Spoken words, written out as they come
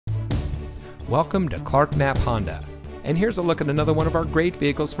Welcome to Knapp Honda, and here's a look at another one of our great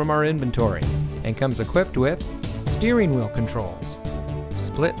vehicles from our inventory, and comes equipped with steering wheel controls,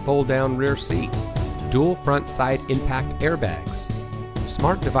 split fold-down rear seat, dual front side impact airbags,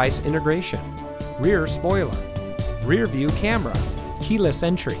 smart device integration, rear spoiler, rear view camera, keyless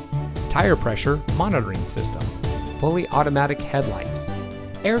entry, tire pressure monitoring system, fully automatic headlights,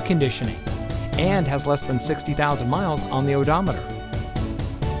 air conditioning, and has less than 60,000 miles on the odometer.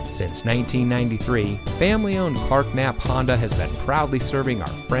 Since 1993, family-owned Knapp Honda has been proudly serving our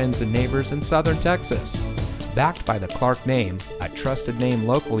friends and neighbors in southern Texas. Backed by the Clark name, a trusted name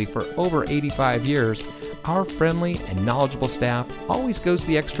locally for over 85 years, our friendly and knowledgeable staff always goes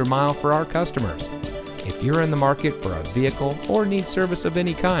the extra mile for our customers. If you're in the market for a vehicle or need service of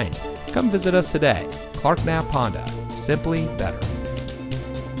any kind, come visit us today. Knapp Honda, simply better.